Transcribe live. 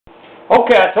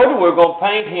Okay, I told you we were going to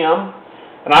paint him,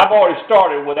 and I've already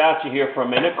started without you here for a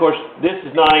minute. Of course, this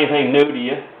is not anything new to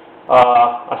you.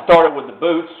 I started with the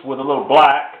boots with a little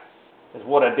black, is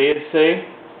what I did, see.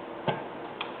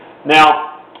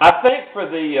 Now, I think for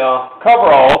the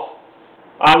coveralls,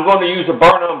 I'm going to use a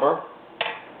burnt umber.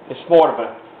 It's more of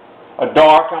a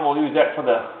dark. I'm going to use that for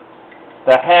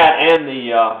the hat and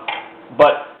the,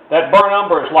 but that burnt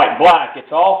umber is like black.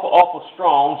 It's awful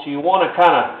strong, so you want to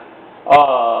kind of,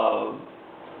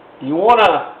 you want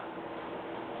to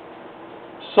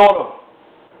sort of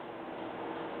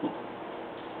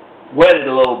wet it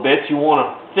a little bit. You want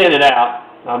to thin it out.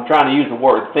 I'm trying to use the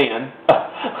word thin.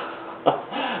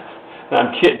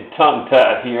 I'm getting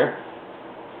tongue-tied here.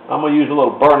 I'm going to use a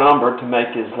little burnt umber to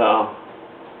make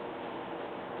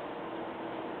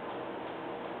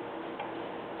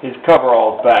his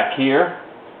coveralls back here.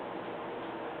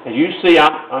 As you see,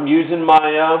 I'm using my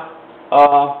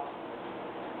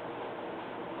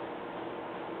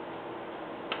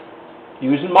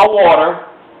water,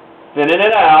 thinning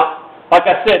it out. Like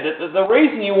I said, the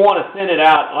reason you want to thin it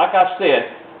out, like I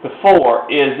said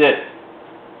before, is that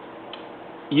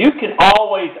you can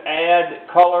always add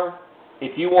color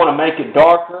if you want to make it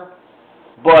darker,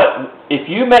 but if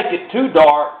you make it too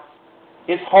dark,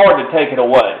 it's hard to take it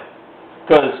away.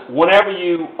 Because whenever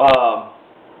you,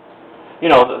 you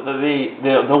know,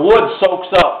 the wood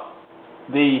soaks up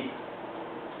the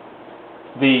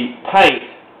paint,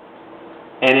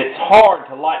 and it's hard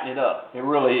to lighten it up. It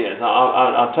really is.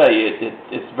 I'll tell you,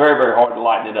 it's very hard to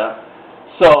lighten it up.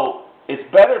 So it's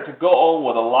better to go on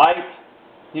with a light,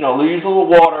 you know, use a little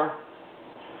water,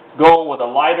 go on with a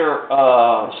lighter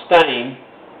stain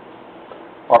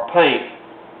or paint.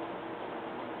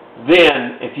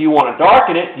 Then, if you want to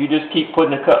darken it, you just keep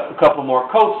putting a couple more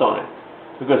coats on it.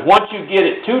 Because once you get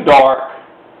it too dark,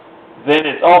 then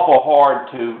it's awful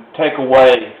hard to take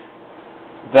away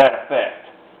that effect.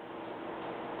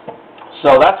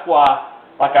 So that's why,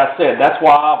 like I said, that's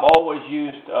why I've always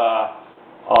used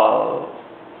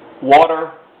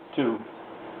water to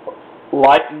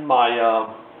lighten my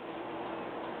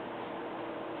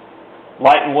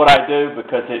lighten what I do,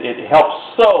 because it helps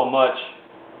so much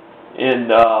in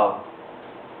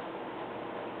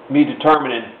me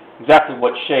determining exactly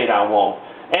what shade I want.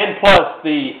 And plus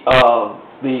the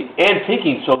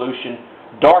antiquing solution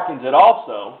darkens it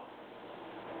also,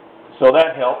 so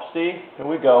that helps. See, here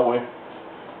we go.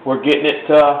 We're getting it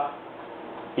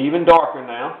even darker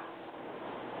now.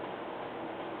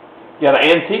 Yeah, the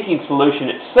antiquing solution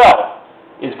itself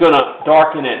is going to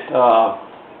darken it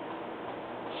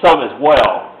some as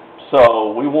well.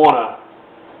 So we want to,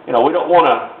 you know, we don't want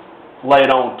to lay it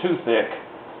on too thick.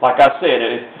 Like I said,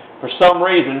 if for some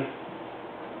reason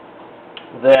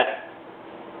that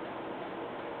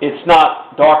it's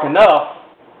not dark enough,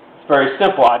 it's very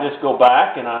simple. I just go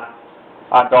back and I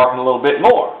darken a little bit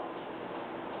more.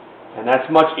 And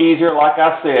that's much easier, like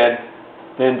I said,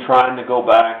 than trying to go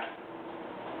back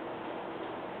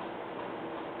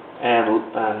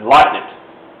and lighten it.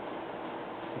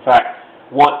 In fact,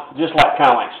 just like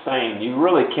kind of like stain, you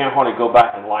really can't hardly go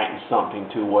back and lighten something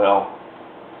too well.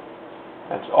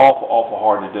 That's awful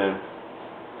hard to do.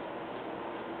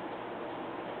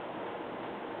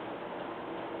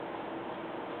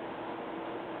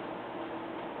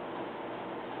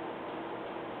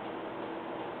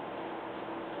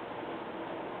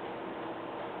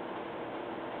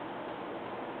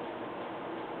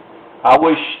 I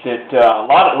wish that a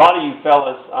lot of you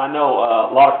fellas, I know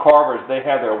a lot of carvers, they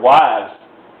have their wives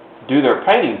do their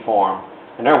painting for them,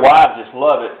 and their wives just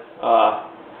love it.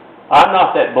 I'm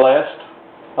not that blessed.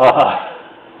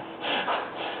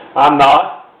 I'm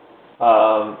not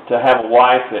to have a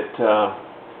wife that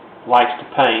likes to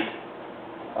paint.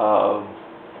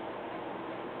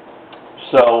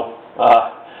 So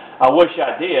I wish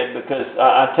I did, because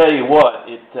I tell you what,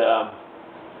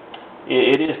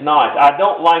 it is nice.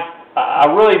 I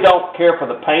really don't care for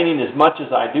the painting as much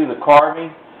as I do the carving,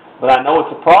 but I know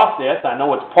it's a process. I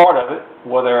know it's part of it,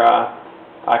 whether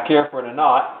I care for it or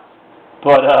not.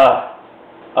 But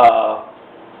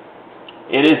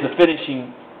it is the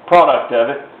finishing product of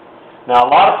it. Now, a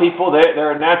lot of people,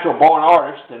 they're a natural born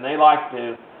artist, and they like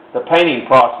the painting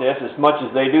process as much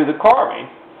as they do the carving.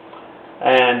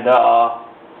 And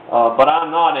but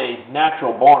I'm not a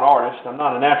natural born artist. I'm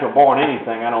not a natural born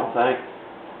anything, I don't think.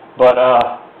 But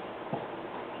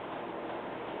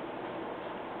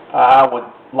I would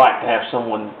like to have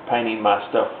someone painting my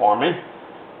stuff for me.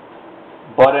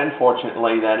 But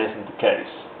unfortunately, that isn't the case.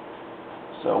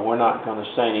 So we're not going to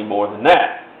say any more than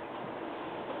that.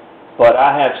 But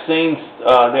I have seen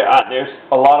there's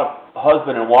a lot of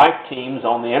husband and wife teams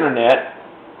on the internet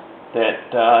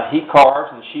that he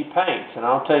carves and she paints. And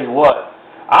I'll tell you what,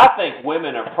 I think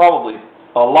women are probably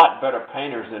a lot better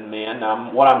painters than men.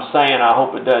 What I'm saying, I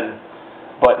hope it doesn't,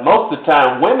 but most of the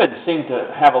time women seem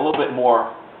to have a little bit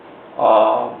more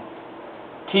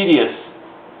tedious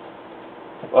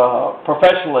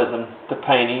professionalism to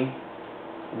painting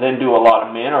than do a lot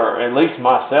of men, or at least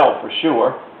myself for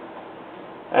sure.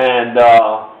 And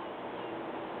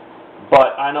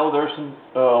but I know there's some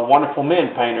wonderful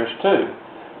men painters too.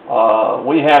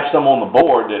 We have some on the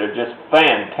board that are just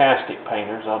fantastic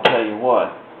painters. I'll tell you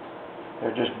what,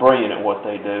 they're just brilliant at what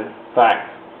they do. In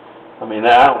fact, I mean,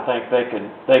 I don't think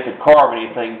they could carve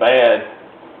anything bad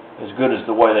as good as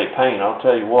the way they paint. I'll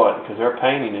tell you what, because their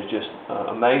painting is just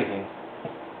amazing.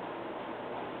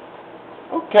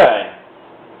 Okay.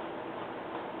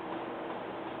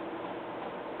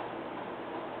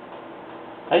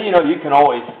 And you know, you can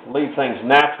always leave things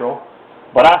natural,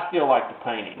 but I still like the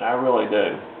painting. I really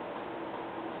do.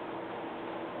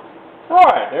 All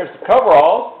right, there's the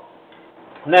coveralls.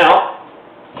 Now,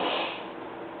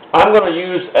 I'm going to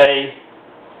use a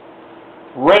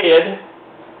red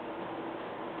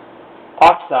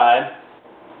oxide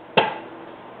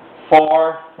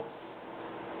for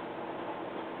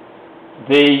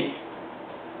the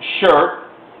shirt.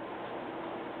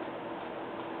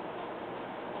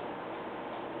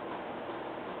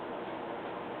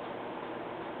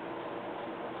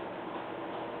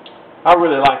 I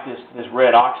really like this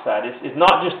red oxide. It's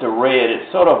not just a red.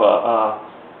 It's sort of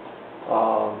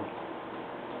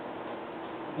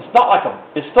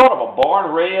it's sort of a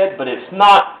barn red, but it's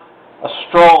not a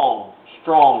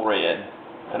strong red.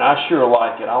 And I sure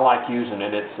like it. I like using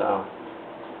it. It's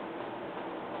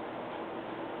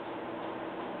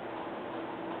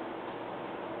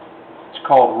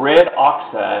called red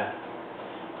oxide,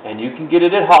 and you can get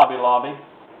it at Hobby Lobby.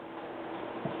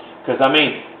 Because I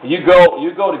mean, you go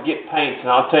to get paints, and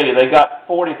I'll tell you, they got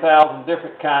 40,000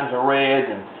 different kinds of reds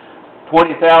and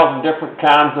 20,000 different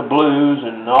kinds of blues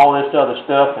and all this other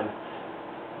stuff, and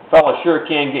fellas sure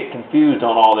can get confused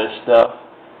on all this stuff.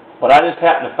 But I just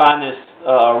happened to find this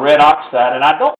red oxide, and I don't